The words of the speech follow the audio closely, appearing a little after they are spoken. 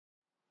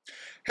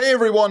Hey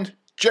everyone,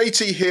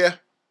 JT here,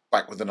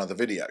 back with another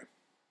video.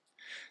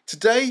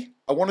 Today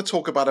I want to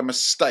talk about a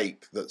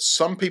mistake that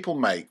some people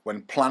make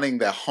when planning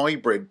their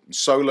hybrid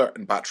solar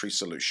and battery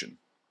solution.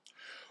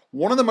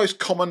 One of the most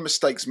common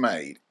mistakes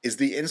made is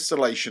the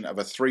installation of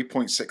a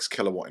 3.6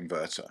 kilowatt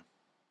inverter.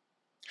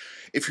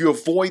 If you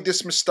avoid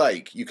this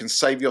mistake, you can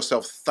save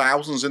yourself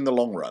thousands in the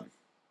long run.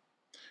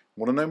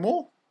 Want to know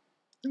more?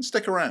 Then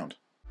stick around.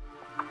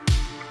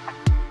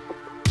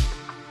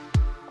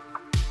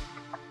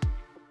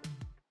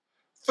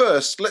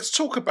 First, let's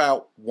talk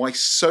about why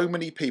so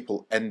many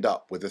people end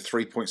up with a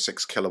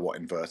 3.6 kilowatt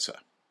inverter.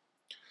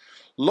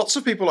 Lots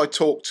of people I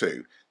talk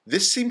to,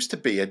 this seems to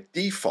be a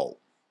default.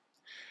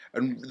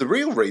 And the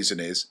real reason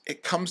is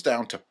it comes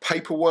down to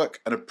paperwork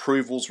and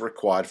approvals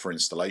required for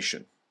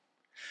installation.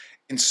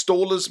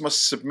 Installers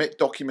must submit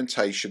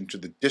documentation to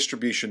the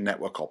distribution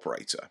network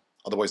operator,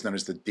 otherwise known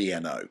as the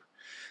DNO.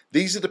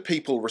 These are the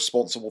people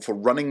responsible for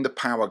running the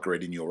power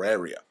grid in your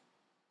area.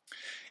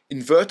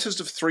 Inverters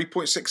of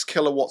 3.6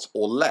 kilowatts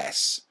or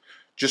less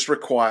just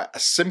require a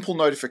simple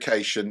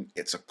notification.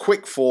 It's a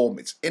quick form,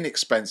 it's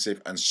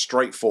inexpensive and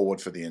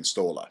straightforward for the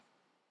installer.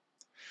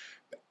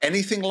 But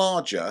anything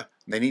larger,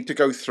 they need to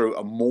go through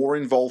a more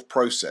involved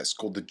process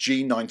called the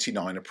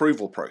G99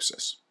 Approval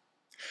process.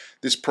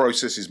 This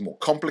process is more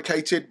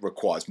complicated,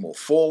 requires more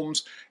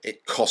forms,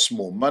 it costs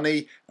more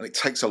money, and it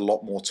takes a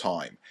lot more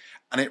time.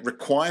 And it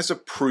requires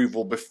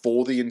approval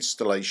before the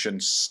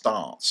installation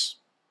starts.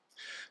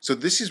 So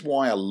this is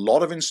why a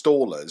lot of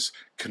installers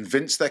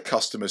convince their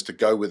customers to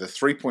go with a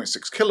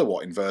 3.6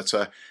 kilowatt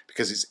inverter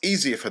because it's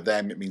easier for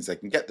them, it means they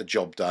can get the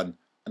job done,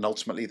 and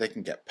ultimately they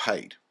can get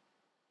paid.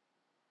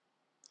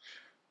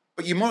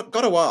 But you might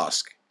got to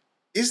ask,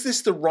 is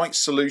this the right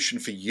solution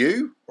for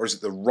you, or is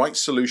it the right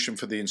solution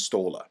for the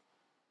installer?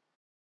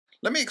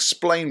 Let me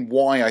explain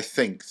why I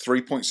think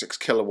 3.6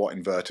 kilowatt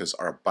inverters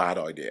are a bad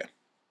idea.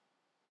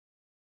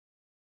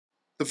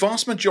 The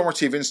vast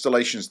majority of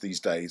installations these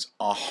days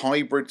are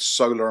hybrid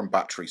solar and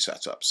battery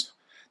setups.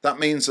 That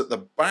means that the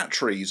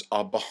batteries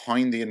are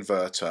behind the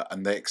inverter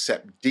and they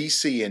accept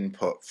DC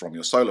input from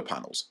your solar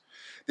panels.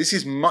 This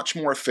is much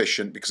more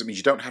efficient because it means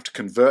you don't have to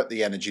convert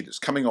the energy that's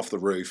coming off the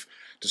roof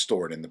to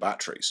store it in the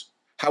batteries.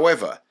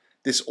 However,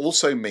 this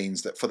also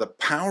means that for the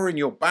power in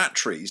your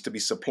batteries to be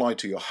supplied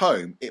to your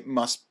home, it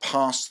must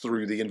pass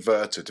through the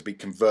inverter to be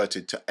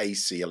converted to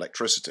AC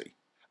electricity.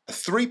 A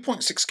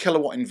 3.6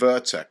 kilowatt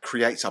inverter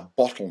creates a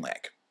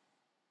bottleneck.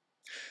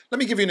 Let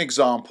me give you an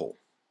example.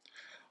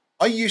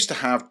 I used to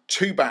have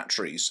two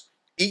batteries.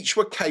 Each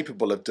were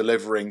capable of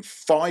delivering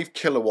 5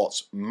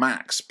 kilowatts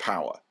max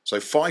power.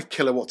 So 5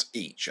 kilowatts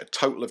each, a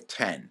total of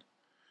 10.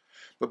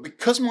 But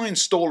because my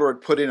installer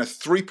had put in a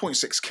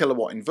 3.6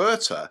 kilowatt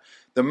inverter,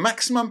 the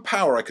maximum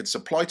power I could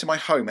supply to my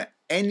home at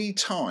any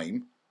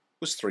time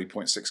was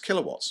 3.6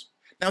 kilowatts.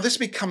 Now this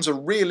becomes a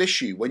real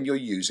issue when you're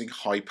using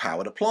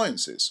high-powered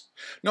appliances.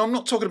 Now I'm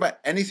not talking about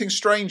anything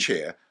strange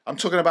here, I'm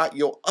talking about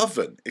your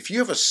oven. If you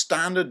have a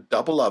standard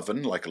double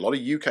oven, like a lot of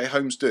UK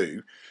homes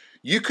do,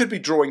 you could be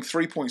drawing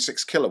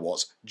 3.6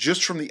 kilowatts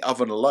just from the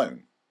oven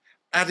alone.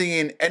 Adding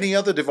in any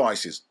other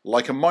devices,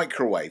 like a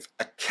microwave,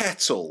 a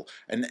kettle,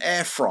 an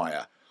air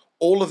fryer,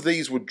 all of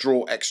these would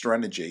draw extra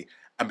energy,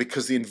 and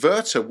because the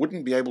inverter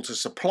wouldn't be able to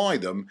supply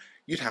them,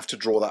 you'd have to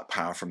draw that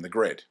power from the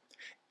grid,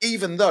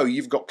 even though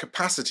you've got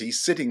capacity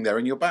sitting there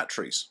in your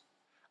batteries.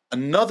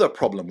 Another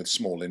problem with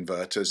small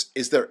inverters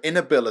is their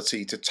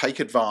inability to take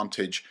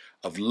advantage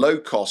of low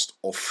cost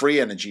or free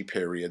energy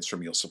periods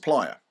from your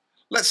supplier.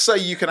 Let's say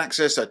you can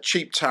access a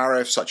cheap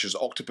tariff such as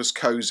Octopus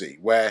Cozy,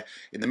 where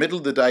in the middle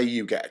of the day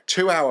you get a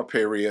 2-hour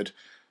period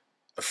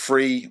of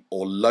free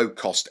or low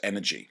cost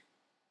energy.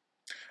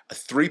 A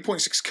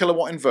 3.6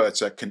 kilowatt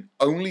inverter can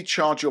only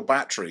charge your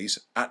batteries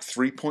at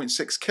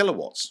 3.6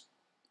 kilowatts.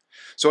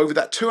 So over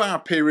that 2-hour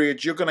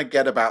period, you're going to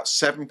get about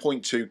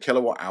 7.2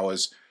 kilowatt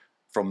hours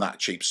from that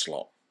cheap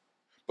slot.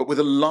 But with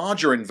a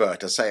larger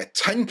inverter, say a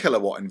 10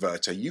 kilowatt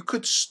inverter, you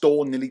could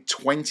store nearly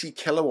 20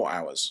 kilowatt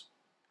hours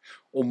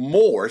or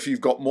more if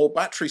you've got more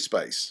battery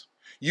space.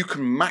 You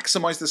can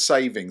maximize the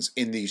savings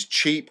in these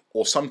cheap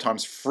or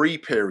sometimes free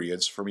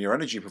periods from your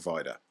energy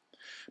provider.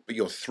 But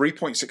your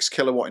 3.6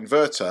 kilowatt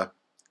inverter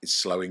is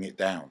slowing it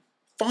down.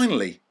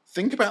 Finally,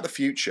 think about the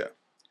future.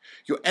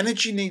 Your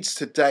energy needs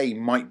today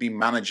might be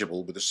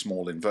manageable with a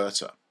small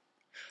inverter.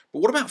 But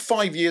what about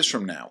 5 years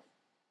from now?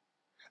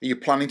 Are you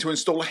planning to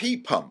install a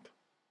heat pump?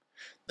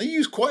 They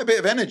use quite a bit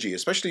of energy,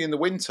 especially in the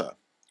winter.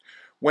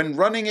 When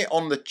running it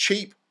on the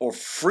cheap or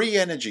free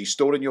energy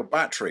stored in your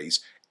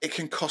batteries, it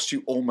can cost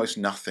you almost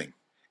nothing.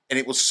 And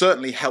it will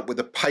certainly help with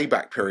the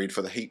payback period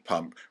for the heat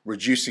pump,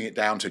 reducing it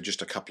down to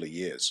just a couple of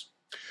years.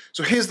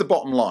 So here's the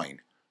bottom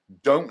line.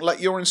 Don't let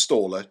your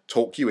installer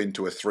talk you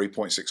into a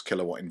 3.6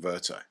 kilowatt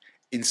inverter.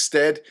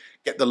 Instead,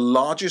 get the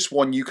largest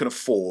one you can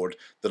afford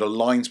that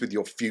aligns with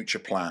your future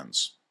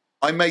plans.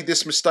 I made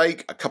this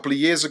mistake a couple of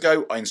years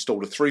ago. I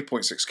installed a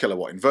 3.6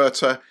 kilowatt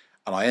inverter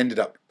and I ended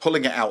up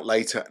pulling it out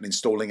later and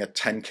installing a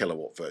 10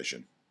 kilowatt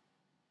version.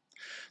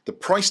 The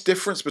price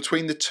difference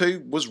between the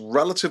two was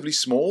relatively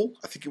small.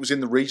 I think it was in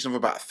the region of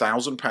about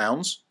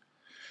 £1,000.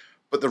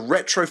 But the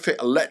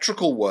retrofit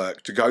electrical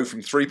work to go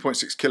from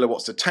 3.6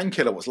 kilowatts to 10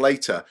 kilowatts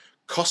later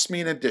cost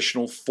me an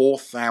additional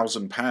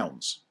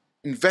 £4,000.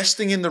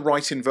 Investing in the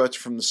right inverter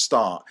from the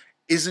start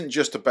isn't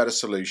just a better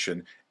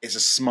solution, it's a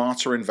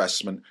smarter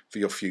investment for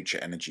your future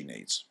energy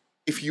needs.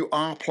 If you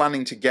are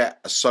planning to get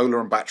a solar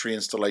and battery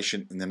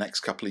installation in the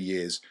next couple of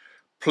years,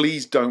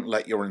 please don't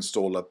let your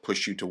installer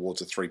push you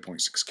towards a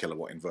 3.6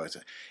 kilowatt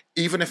inverter.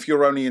 Even if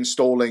you're only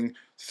installing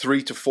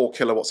 3 to 4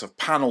 kilowatts of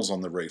panels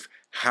on the roof,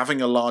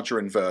 having a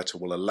larger inverter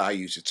will allow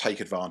you to take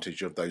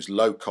advantage of those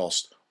low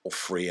cost or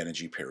free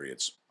energy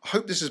periods. I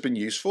hope this has been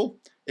useful.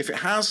 If it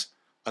has,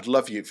 I'd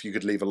love you if you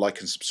could leave a like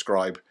and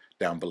subscribe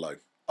down below.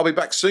 I'll be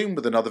back soon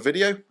with another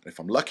video, and if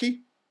I'm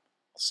lucky,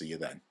 I'll see you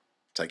then.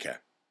 Take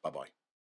care. Bye-bye.